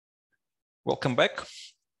Welcome back.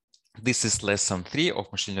 This is lesson 3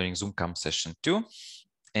 of Machine Learning Zoomcamp session 2.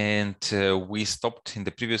 And we stopped in the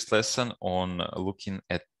previous lesson on looking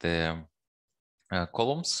at the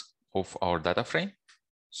columns of our data frame.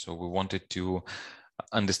 So we wanted to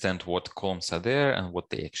understand what columns are there and what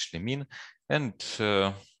they actually mean. And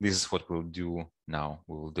this is what we'll do now.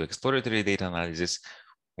 We will do exploratory data analysis.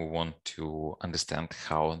 We want to understand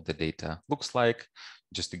how the data looks like,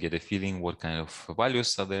 just to get a feeling what kind of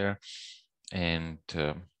values are there, and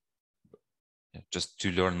just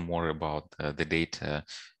to learn more about the data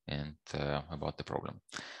and about the problem.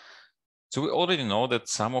 So we already know that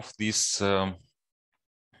some of these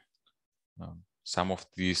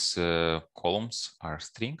columns are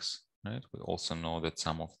strings, right? We also know that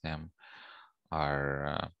some of them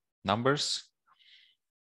are numbers,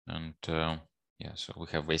 and yeah, so we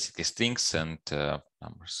have basically strings and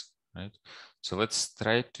numbers, right? So let's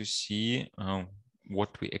try to see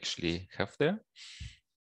what we actually have there.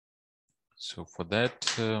 So for that,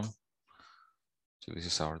 so this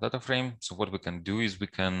is our data frame. So what we can do is we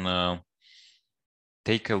can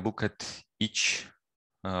take a look at each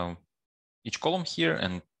column here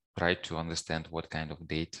and try to understand what kind of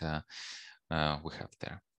data we have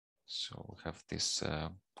there. So we have these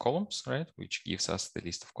columns, right, which gives us the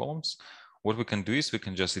list of columns. What we can do is we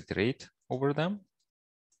can just iterate over them.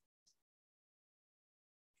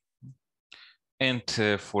 And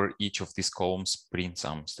for each of these columns, print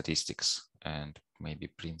some statistics and maybe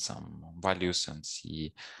print some values and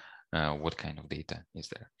see what kind of data is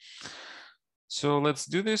there. So let's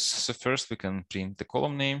do this. So first we can print the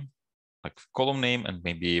column name, like column name and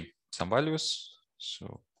maybe some values.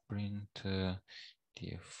 So print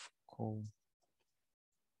df column.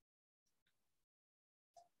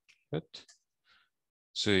 Good.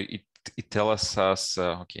 So it tells us,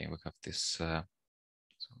 okay, we have this. So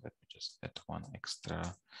let me just add one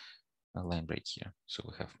extra line break here. So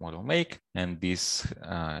we have model make, and this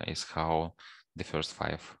is how the first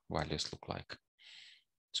 5 values look like.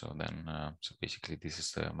 So then, so basically this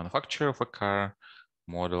is the manufacturer of a car,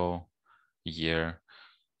 model, year.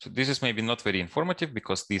 So this is maybe not very informative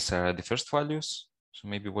because these are the first values. So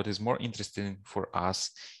maybe what is more interesting for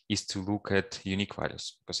us is to look at unique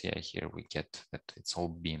values, because yeah, here we get that it's all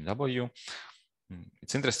BMW.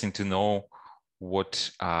 It's interesting to know what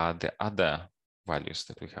are the other values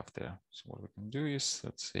that we have there. So what we can do is,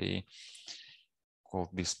 let's say, call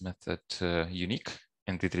this method unique,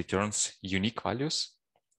 and it returns unique values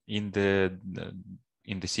in the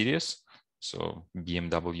series. So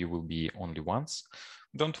BMW will be only once.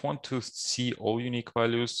 We don't want to see all unique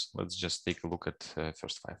values. Let's just take a look at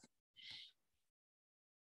first 5.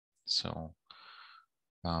 So,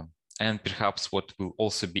 and perhaps what will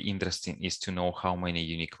also be interesting is to know how many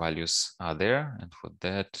unique values are there. And for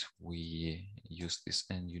that, we use this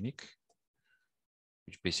nUnique,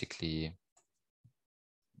 which basically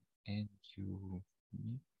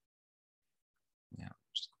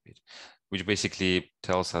which basically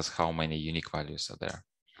tells us how many unique values are there.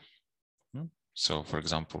 So for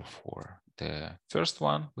example, for the first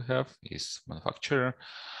one we have is manufacturer.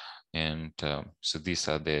 And so these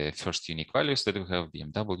are the first unique values that we have: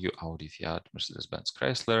 BMW, Audi, Fiat, Mercedes-Benz,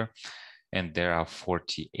 Chrysler. And there are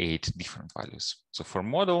 48 different values. So for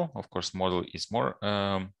model, of course, model is more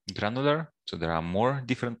granular. So there are more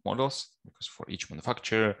different models because for each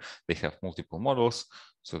manufacturer, they have multiple models.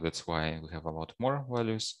 So that's why we have a lot more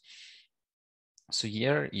values. So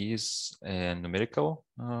year is a numerical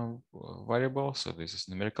variable. So this is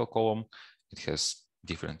numerical column. It has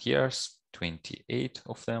different years, 28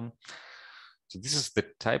 of them. So this is the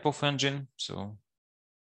type of engine. So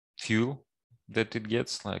fuel that it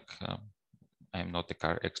gets, like I'm not a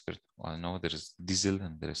car expert. I know there is diesel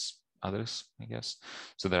and there's others, I guess.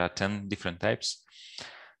 So there are 10 different types.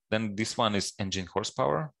 Then this one is engine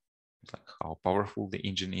horsepower, like how powerful the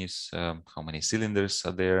engine is, how many cylinders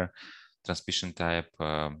are there, transmission type,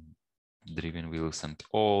 driven wheels, and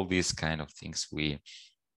all these kind of things we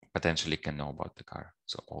potentially can know about the car.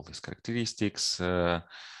 So all these characteristics,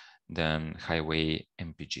 then highway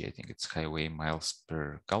MPG, I think it's highway miles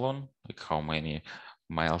per gallon, like how many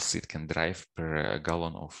miles it can drive per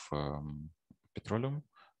gallon of petroleum,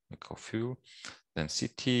 like of fuel. Then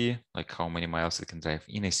city, like how many miles it can drive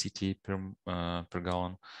in a city per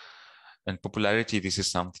gallon. And popularity, this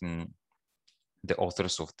is something the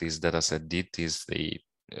authors of this dataset did, is they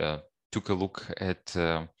took a look at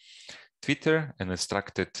Twitter and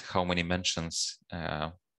extracted how many mentions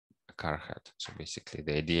a car had. So basically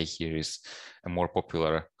the idea here is a more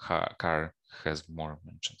popular car has more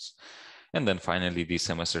mentions. And then finally this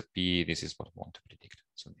MSRP, this is what we want to predict.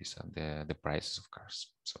 So these are the prices of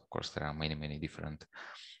cars. So of course there are many different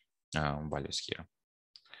values here.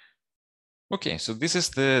 Okay, so this is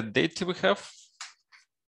the data we have.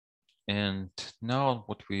 And now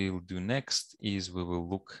what we'll do next is we will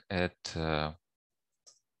look at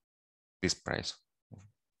this price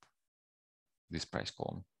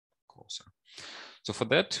column closer. So for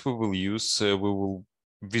that, we will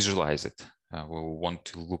visualize it. We will want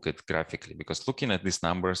to look at graphically, because looking at these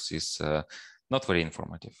numbers is not very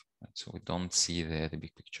informative. Right? So we don't see the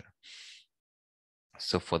big picture.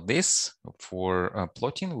 So for this, for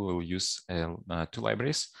plotting, we will use two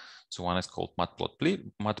libraries. So one is called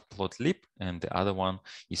matplotlib, and the other one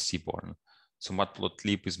is Seaborn. So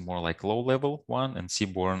matplotlib is more like low-level one, and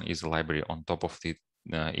Seaborn is a library on top of it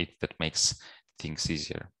that makes things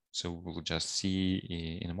easier. So we'll just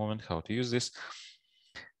see in a moment how to use this.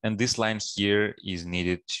 And this line here is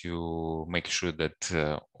needed to make sure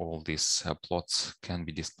that all these plots can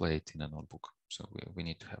be displayed in a notebook. So we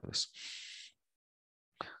need to have this.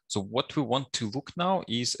 So what we want to look now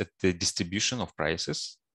is at the distribution of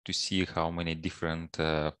prices to see how many different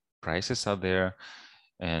prices are there.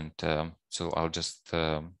 And so I'll just,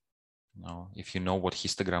 now, if you know what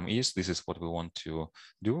histogram is, this is what we want to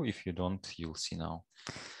do. If you don't, you'll see now.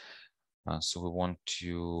 So we want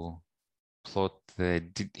to plot the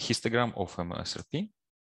histogram of MSRP,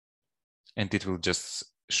 and it will just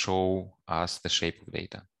show us the shape of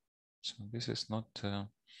data. So this is not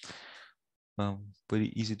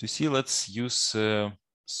very easy to see. Let's use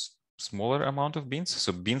smaller amount of bins.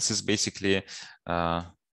 So bins is basically, so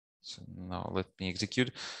now let me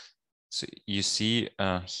execute. So you see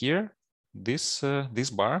here, this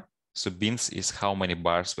bar. So bins is how many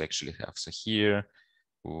bars we actually have. So here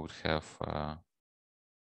we would have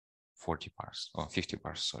 40 bars or 50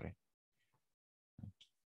 bars, sorry.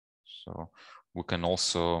 So we can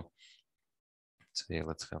also say,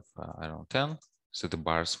 let's have, I don't know, 10. So the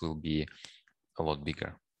bars will be a lot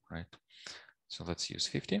bigger, right? So let's use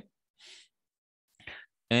 50.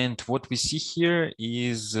 And what we see here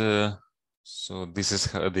is, so this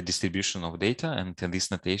is the distribution of data, and this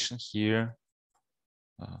notation here.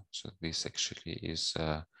 So this actually is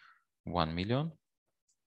 1 million.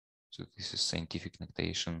 So this is scientific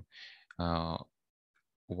notation. 1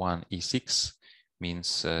 E6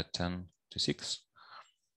 means 10 to 6.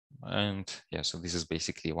 And yeah, so this is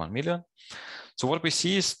basically 1 million. So what we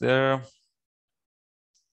see is there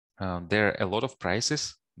are a lot of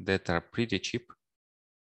prices that are pretty cheap.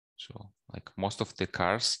 So like most of the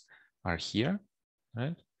cars are here,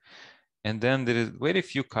 right? And then there is very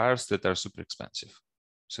few cars that are super expensive.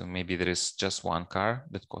 So maybe there is just one car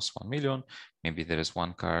that costs 1 million. Maybe there is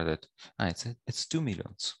one car that, it's 2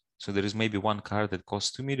 millions. So there is maybe one car that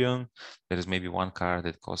costs 2 million. There is maybe one car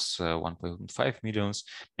that costs 1.5 millions.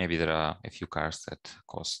 Maybe there are a few cars that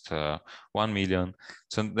cost 1 million.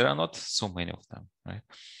 So there are not so many of them, right?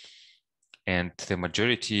 And the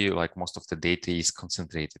majority, like most of the data, is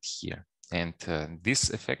concentrated here. And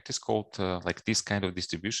this effect is called, like this kind of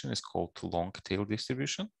distribution is called long tail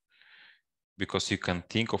distribution, because you can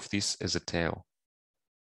think of this as a tail.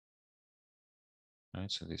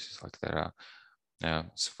 Right, so this is like there are,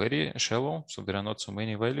 it's very shallow, so there are not so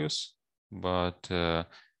many values, but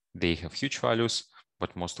they have huge values,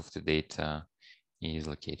 but most of the data is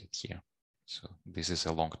located here. So this is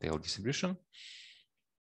a long tail distribution.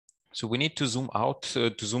 So we need to zoom out,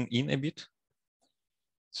 to zoom in a bit.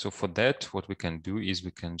 So for that, what we can do is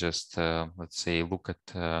we can just, let's say, look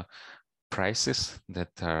at prices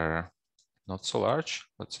that are not so large,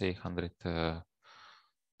 let's say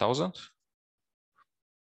 100,000.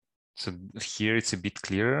 So here it's a bit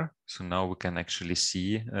clearer. So now we can actually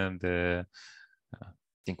see I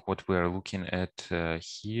think what we are looking at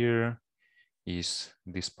here is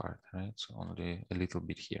this part, right? So only a little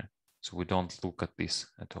bit here. So we don't look at this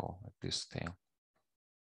at all, at this tail.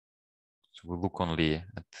 So we look only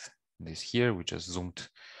at this here. We just zoomed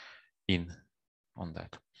in on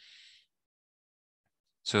that.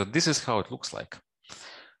 So this is how it looks like.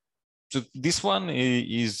 So this one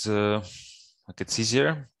is like it's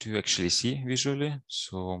easier to actually see visually.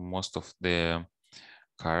 So most of the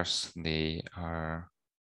cars, they are,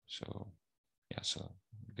 so yeah, so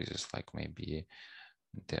this is like maybe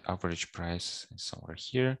the average price is somewhere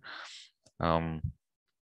here. And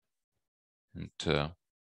yeah,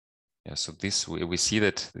 so this, we see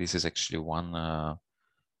that this is actually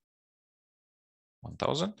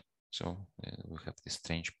 1,000. So we have this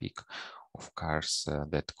strange peak of cars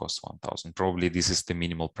that cost 1,000. Probably this is the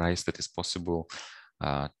minimal price that is possible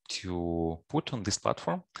to put on this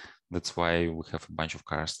platform. That's why we have a bunch of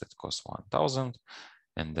cars that cost 1,000.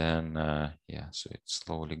 And then, yeah, so it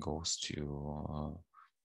slowly goes to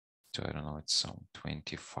I don't know, it's some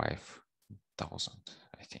 25,000,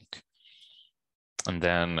 I think. And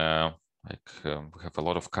then we have a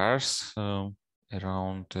lot of cars,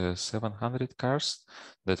 around 700 cars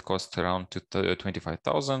that cost around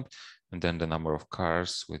 25,000. And then the number of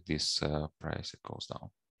cars with this price, it goes down.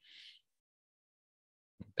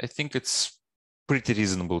 I think it's pretty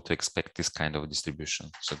reasonable to expect this kind of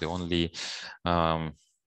distribution. So the only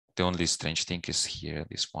strange thing is here,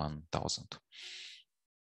 this 1,000.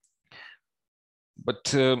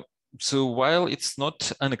 But so while it's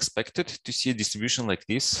not unexpected to see a distribution like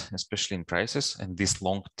this, especially in prices, and these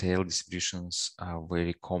long tail distributions are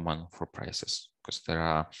very common for prices, because there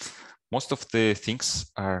are most of the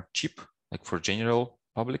things are cheap, like for general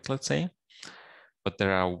public, let's say, but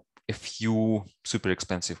there are a few super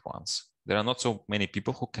expensive ones. There are not so many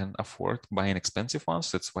people who can afford buying expensive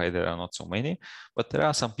ones. That's why there are not so many, but there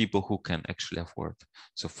are some people who can actually afford.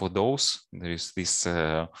 So for those, there is this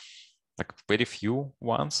like very few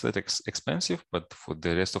ones that are expensive, but for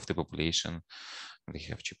the rest of the population, they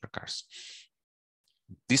have cheaper cars.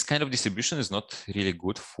 This kind of distribution is not really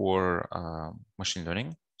good for machine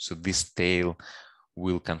learning. So this tail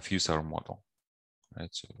will confuse our model, right?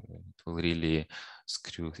 So it will really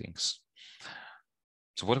screw things.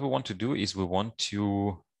 So what we want to do is we want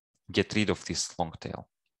to get rid of this long tail.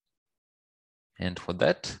 And for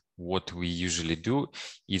that, what we usually do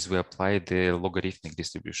is we apply the logarithmic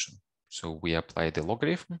distribution. So we apply the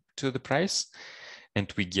logarithm to the price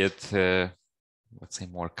and we get, let's say,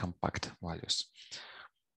 more compact values.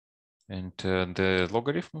 And the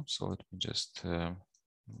logarithm, so let me just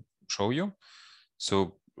show you.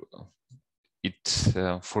 So it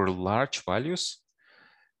for large values,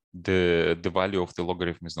 the value of the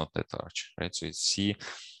logarithm is not that large, right? So you see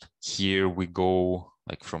here we go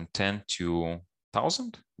like from 10 to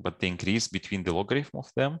 1,000, but the increase between the logarithm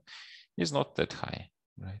of them is not that high,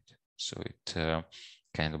 right? So it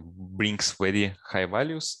kind of brings very high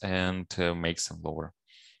values and makes them lower.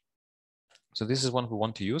 So this is one we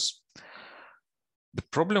want to use. The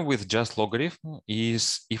problem with just logarithm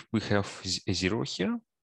is if we have a 0 here,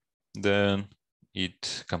 then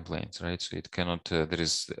it complains, right? So it cannot, there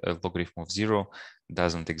is a logarithm of 0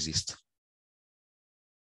 doesn't exist.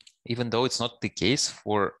 Even though it's not the case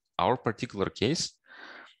for our particular case.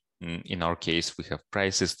 In our case, we have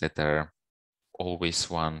prices that are always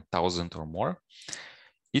 1,000 or more.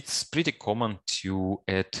 It's pretty common to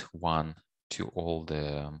add 1 to all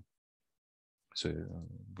the, so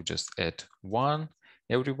we just add 1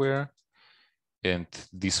 everywhere. And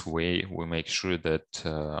this way we make sure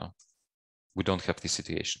that we don't have this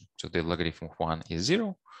situation. So the logarithm of 1 is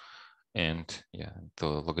 0. And yeah, the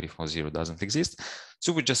logarithm of 0 doesn't exist.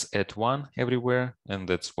 So we just add 1 everywhere. And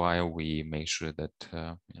that's why we make sure that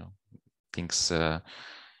you know, things are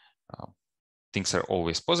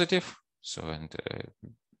always positive. So, and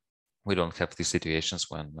we don't have these situations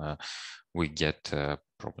when we get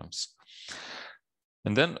problems.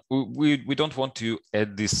 And then we don't want to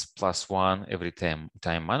add this +1 every time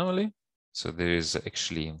manually. So there is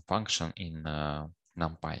actually a function in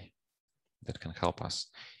NumPy that can help us.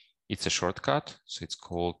 It's a shortcut, so it's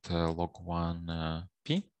called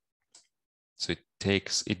log1p. So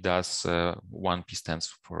it does 1p stands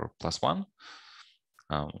for +1.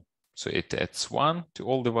 So it adds 1 to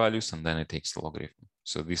all the values and then it takes the logarithm.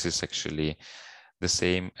 So this is actually the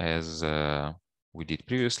same as we did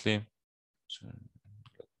previously. So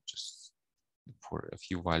just for a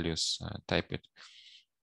few values, type it.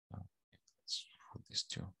 Let's put this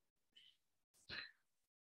too.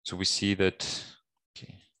 So we see that,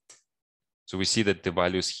 okay. So we see that the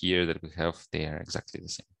values here that we have, they are exactly the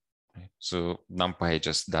same. Right? So NumPy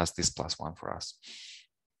just does this +1 for us.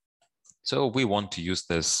 So we want to use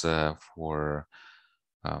this for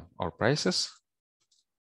our prices.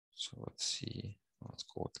 So let's see, let's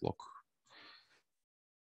call it log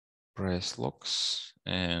price logs,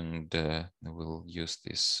 and we'll use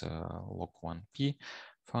this log1p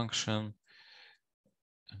function.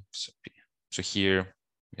 So here,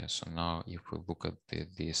 yeah. So now, if we look at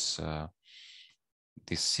this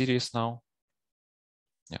series now,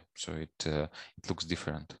 yeah. So it looks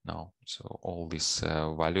different now. So all these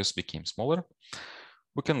values became smaller.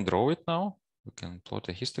 We can draw it now. We can plot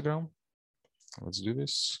a histogram. Let's do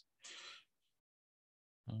this.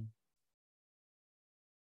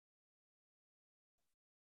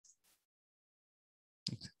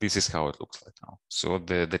 This is how it looks like now. So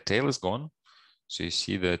the tail is gone. So you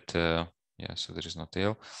see that, yeah, so there is no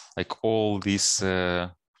tail. Like all these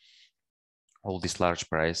large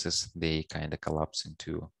prices, they kind of collapse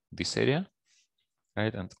into this area,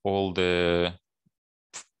 right? And all the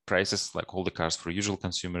prices, like all the cars for usual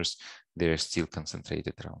consumers, they're still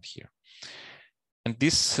concentrated around here. And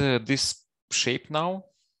this shape now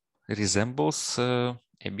resembles a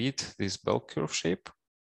bit this bell curve shape.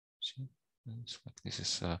 See, it's like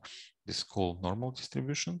this is called normal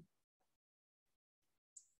distribution.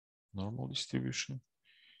 Normal distribution.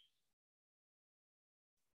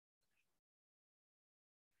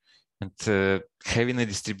 And having a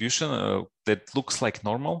distribution that looks like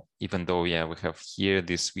normal, even though, yeah, we have here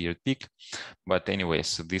this weird peak. But anyway,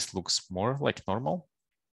 so this looks more like normal.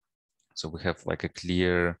 So we have like a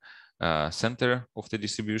clear center of the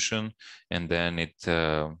distribution, and then it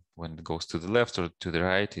when it goes to the left or to the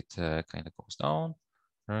right, it kind of goes down,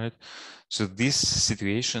 right? So this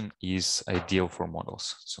situation is ideal for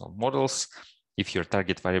models. So models, if your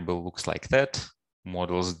target variable looks like that,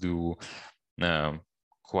 models do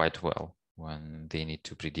quite well when they need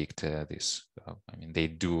to predict this. I mean, they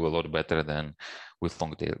do a lot better than with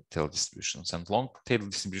long tail distributions, and long tail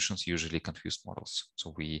distributions usually confuse models.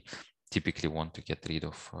 So we typically want to get rid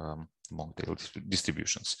of long tail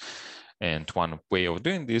distributions. And one way of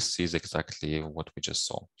doing this is exactly what we just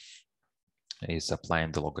saw, is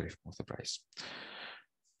applying the logarithm of the price.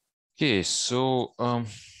 Okay, so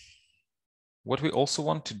what we also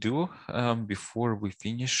want to do before we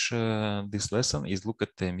finish this lesson is look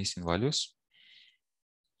at the missing values.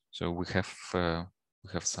 So we have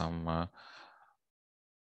some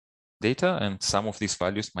data, and some of these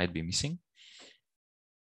values might be missing.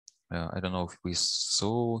 I don't know if we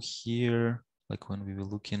saw here, like when we were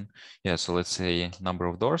looking. Yeah, so let's say number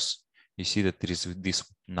of doors. You see that there is this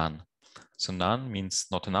none. So none means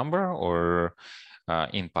not a number, or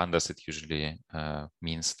in pandas, it usually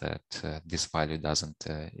means that this value doesn't,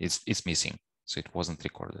 it's missing. So it wasn't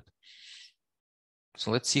recorded.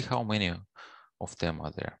 So let's see how many of them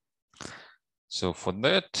are there. So for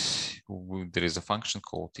that, there is a function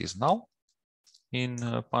called isNull in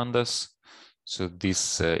pandas. So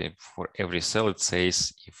this for every cell, it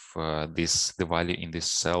says if the value in this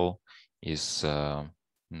cell is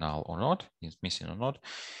null or not, is missing or not.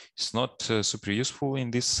 It's not super useful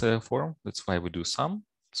in this form. That's why we do sum.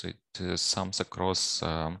 So it sums across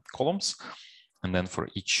columns, and then for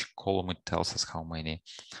each column, it tells us how many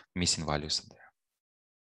missing values are there.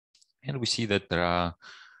 And we see that there are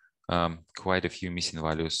quite a few missing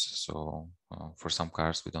values. So for some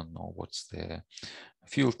cars, we don't know what's the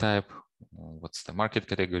fuel type, what's the market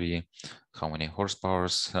category, how many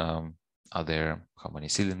horsepowers are there, how many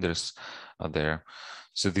cylinders are there.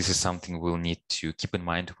 So this is something we'll need to keep in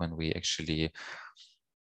mind when we actually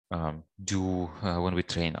when we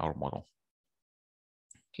train our model.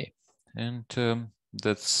 Okay, and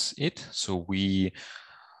that's it. So we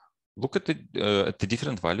look at the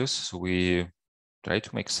different values. So we try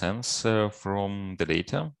to make sense from the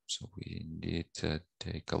data. So we did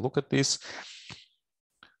take a look at this.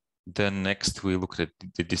 Then next we looked at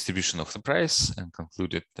the distribution of the price and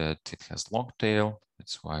concluded that it has long tail.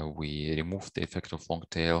 That's why we removed the effect of long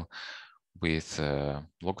tail with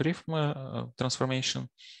logarithm transformation.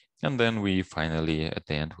 And then we finally, at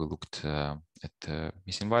the end, we looked at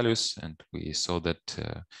missing values, and we saw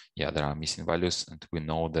that, yeah, there are missing values, and we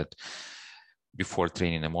know that before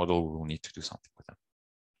training a model, we will need to do something with them.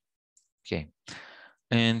 Okay,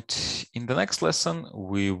 and in the next lesson,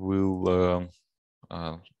 we will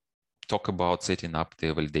talk about setting up the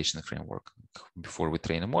validation framework. Before we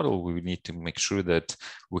train a model, we need to make sure that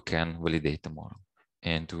we can validate the model,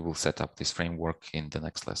 and we will set up this framework in the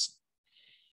next lesson.